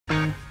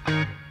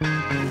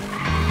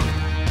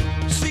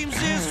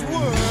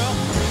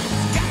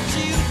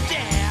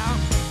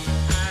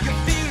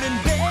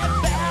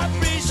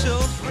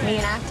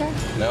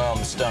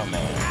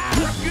stuntman.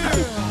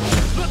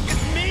 Look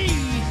at me.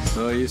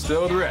 So you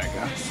still with Rick,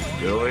 huh?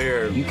 Still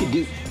here. You can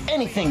do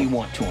anything you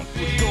want to him.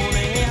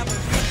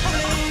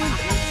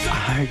 I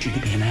hired you to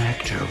be an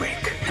actor,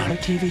 Rick, not a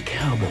TV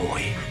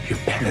cowboy. You're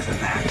better than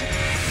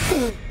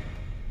that.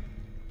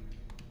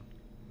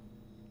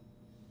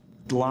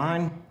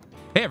 Line.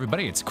 Hey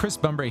everybody, it's Chris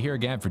Bumbray here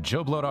again for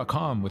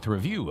JoBlo.com with a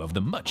review of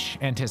the much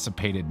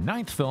anticipated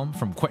 9th film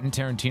from Quentin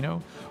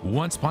Tarantino,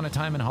 Once Upon a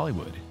Time in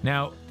Hollywood.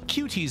 Now,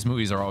 QT's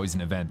movies are always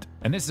an event,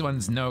 and this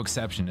one's no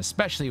exception,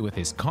 especially with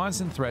his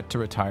constant threat to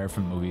retire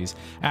from movies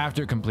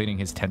after completing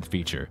his 10th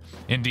feature.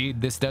 Indeed,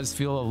 this does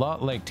feel a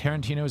lot like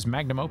Tarantino's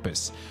magnum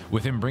opus,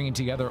 with him bringing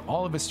together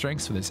all of his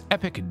strengths for this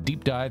epic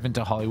deep dive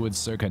into Hollywood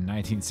circa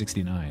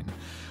 1969.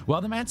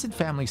 While the Madsen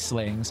family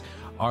slayings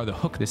are the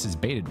hook this is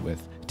baited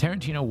with,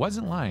 Tarantino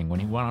wasn't lying when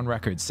he went on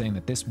record saying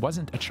that this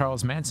wasn't a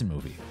Charles Manson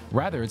movie.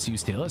 Rather, it's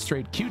used to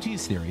illustrate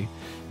QT's theory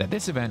that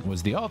this event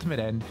was the ultimate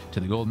end to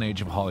the golden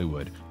age of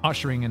Hollywood,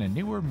 ushering in a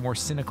newer, more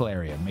cynical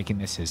area, making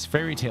this his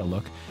fairy tale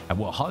look at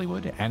what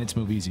Hollywood and its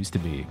movies used to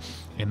be,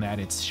 in that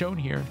it's shown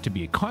here to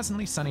be a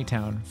constantly sunny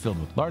town filled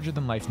with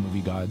larger-than-life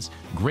movie gods,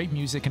 great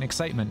music and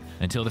excitement,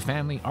 until the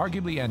family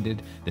arguably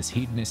ended this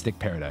hedonistic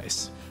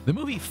paradise. The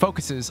movie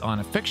focuses on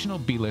a fictional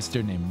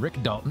B-lister named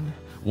Rick Dalton,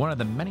 one of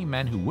the many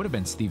men who would have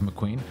been Steve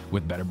McQueen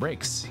with better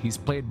breaks. He's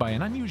played by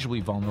an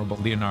unusually vulnerable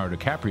Leonardo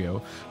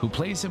DiCaprio, who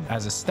plays him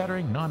as a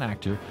stuttering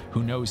non-actor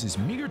who knows his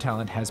meager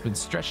talent has been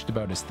stretched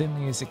about as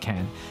thinly as it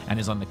can and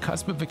is on the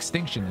cusp of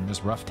extinction in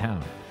this rough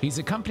town. He's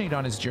accompanied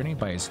on his journey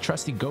by his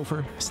trusty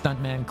gopher,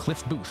 stuntman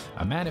Cliff Booth,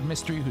 a man of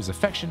mystery whose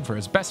affection for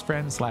his best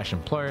friend /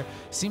 employer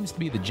seems to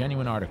be the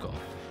genuine article.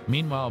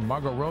 Meanwhile,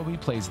 Margot Robbie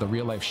plays the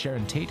real-life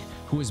Sharon Tate,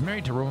 who was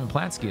married to Roman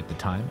Polanski at the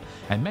time,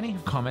 and many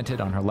have commented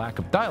on her lack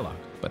of dialogue,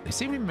 but they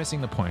seem to be missing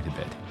the point a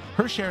bit.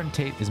 Her Sharon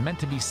Tate is meant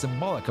to be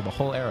symbolic of a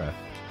whole era,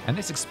 and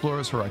this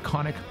explores her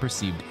iconic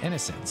perceived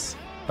innocence.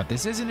 But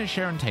this isn't a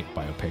Sharon Tate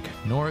biopic,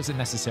 nor is it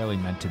necessarily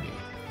meant to be.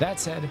 That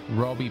said,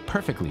 Robbie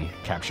perfectly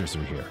captures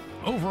her here.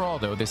 Overall,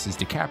 though, this is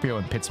DiCaprio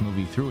and Pitt's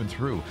movie through and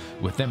through,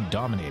 with them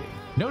dominating.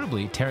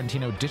 Notably,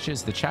 Tarantino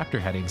ditches the chapter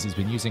headings he's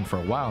been using for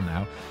a while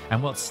now,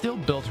 and while it's still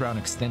built around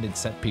extended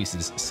set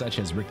pieces such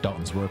as Rick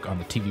Dalton's work on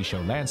the TV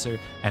show Lancer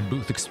and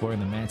Booth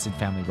exploring the Madsen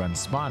family-run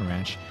Spawn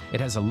Ranch,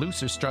 it has a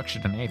looser structure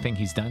than anything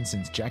he's done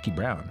since Jackie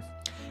Brown.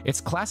 It's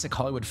classic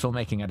Hollywood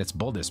filmmaking at its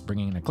boldest,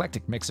 bringing an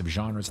eclectic mix of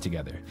genres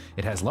together.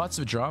 It has lots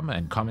of drama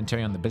and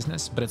commentary on the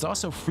business, but it's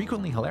also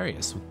frequently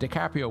hilarious, with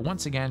DiCaprio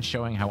once again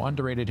showing how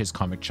underrated his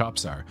comic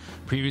chops are,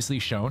 previously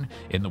shown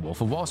in The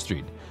Wolf of Wall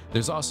Street.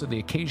 There's also the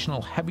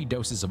occasional heavy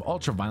doses of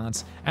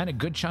ultra-violence and a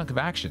good chunk of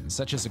action,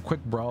 such as a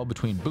quick brawl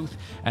between Booth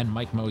and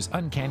Mike Moe's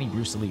uncanny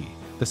Bruce Lee.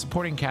 The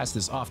supporting cast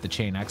is off the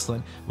chain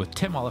excellent, with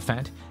Tim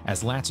Olyphant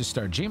as Lancer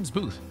star James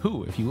Booth,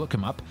 who, if you look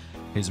him up,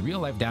 his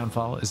real-life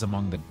downfall is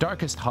among the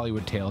darkest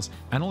Hollywood tales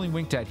and only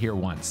winked at here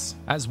once,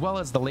 as well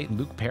as the late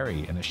Luke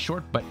Perry in a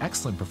short but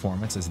excellent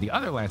performance as the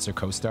other Lancer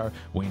co-star,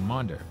 Wayne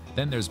Maunder.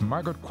 Then there's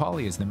Margot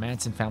Qualley as the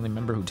Madsen family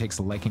member who takes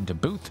a liking to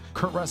Booth,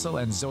 Kurt Russell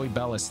and Zoe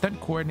Bell as stunt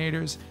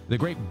coordinators, the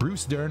great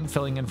Bruce Dern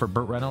filling in for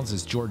Burt Reynolds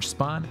as George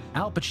Spahn,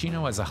 Al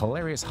Pacino as a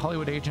hilarious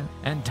Hollywood agent,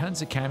 and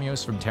tons of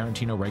cameos from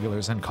Tarantino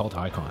regulars and cult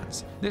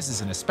icons. This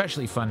is an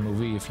especially fun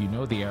movie if you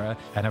know the era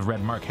and have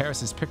read Mark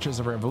Harris's Pictures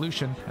of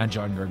Revolution and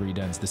John Gregory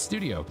Dunn's The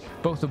Studio,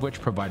 both of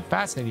which provide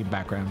fascinating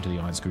background to the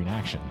on-screen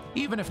action.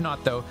 Even if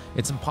not, though,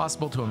 it's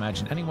impossible to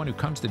imagine anyone who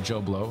comes to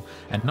JoBlo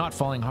and not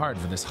falling hard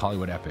for this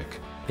Hollywood epic.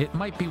 It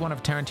might be one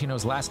of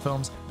Tarantino's last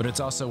films, but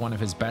it's also one of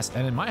his best,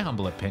 and in my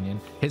humble opinion,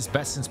 his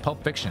best since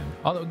Pulp Fiction.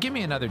 Although give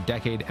me another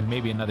decade and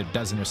maybe another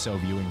dozen or so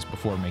viewings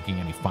before making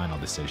any final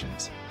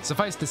decisions.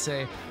 Suffice to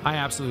say, I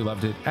absolutely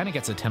loved it, and it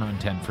gets a 10 on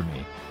 10 for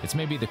me. It's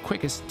maybe the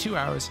quickest 2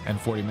 hours and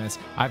 40 minutes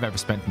I've ever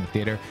spent in the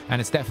theater, and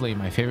it's definitely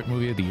my favorite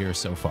movie of the year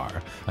so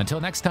far.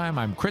 Until next time,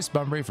 I'm Chris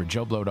Bumbray for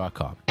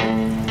JoBlo.com.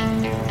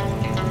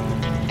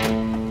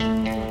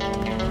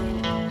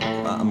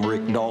 I'm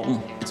Rick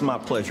Dalton. It's my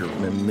pleasure,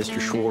 Mr.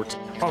 Schwartz.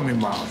 Call me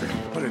Marvin.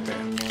 Put it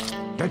there.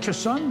 That your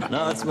son?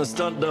 No, it's my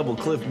stunt double,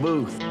 Cliff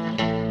Booth.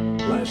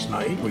 Last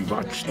night, we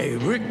watched a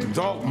Rick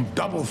Dalton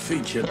double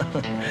feature.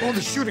 All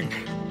the shooting.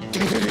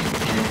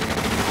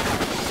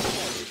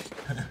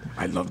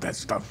 I love that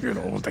stuff, you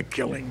know, with the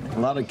killing. A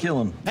lot of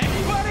killing.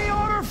 Anybody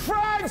order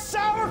fried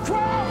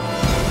sauerkraut?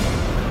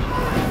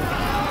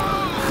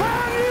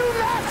 Can you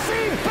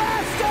Nazi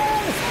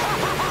bastards?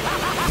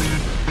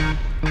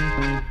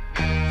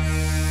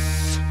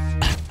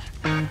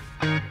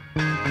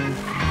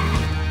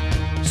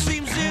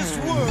 Seems this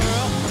world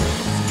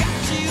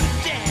got you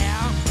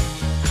down.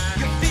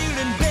 You're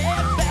feeling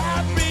bad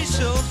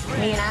vibrations.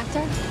 Me an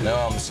actor? No,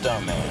 I'm a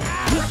stuntman.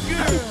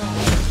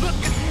 Look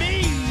at me.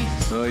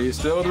 So you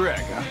still with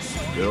Rick, huh?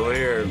 Still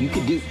here. You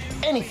can do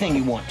anything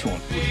you want to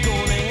him.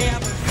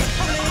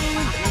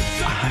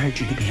 I hired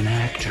you to be an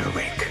actor,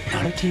 Rick,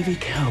 not a TV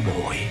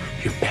cowboy.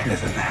 You're better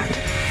than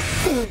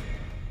that.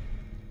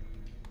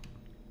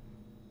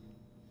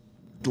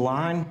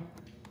 Line.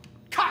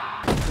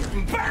 Cut!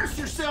 embarrass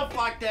yourself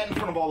like that in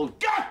front of all those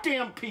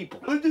goddamn people.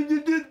 All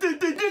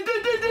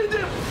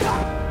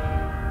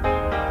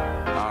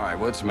right,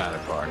 what's the matter,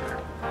 partner?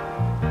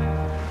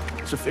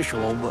 It's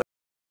official, old boy.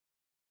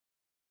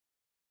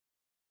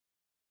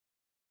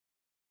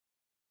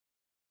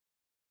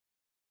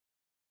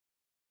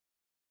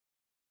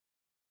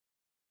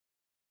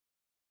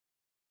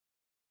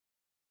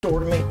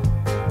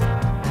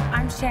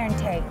 I'm Sharon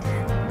Tate.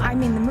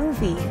 I'm in the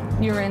movie.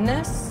 You're in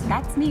this?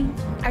 That's me.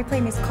 I play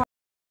Miss Car.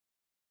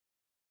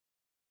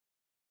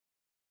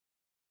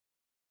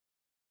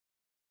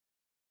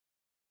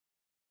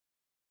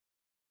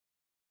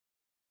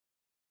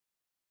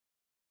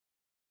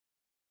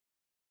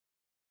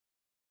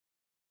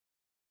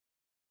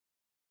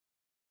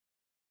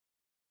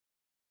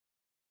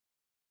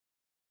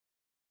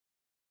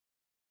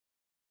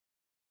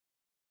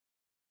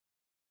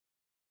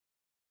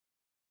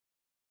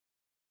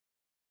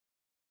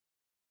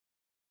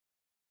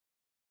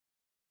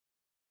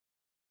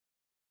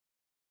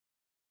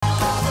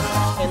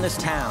 In this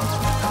town,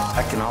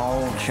 I can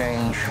all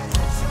change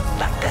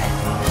like that.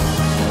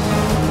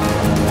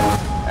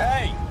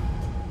 Hey!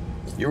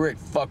 You're Rick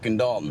fucking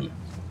Dalton.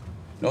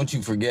 Don't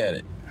you forget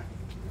it.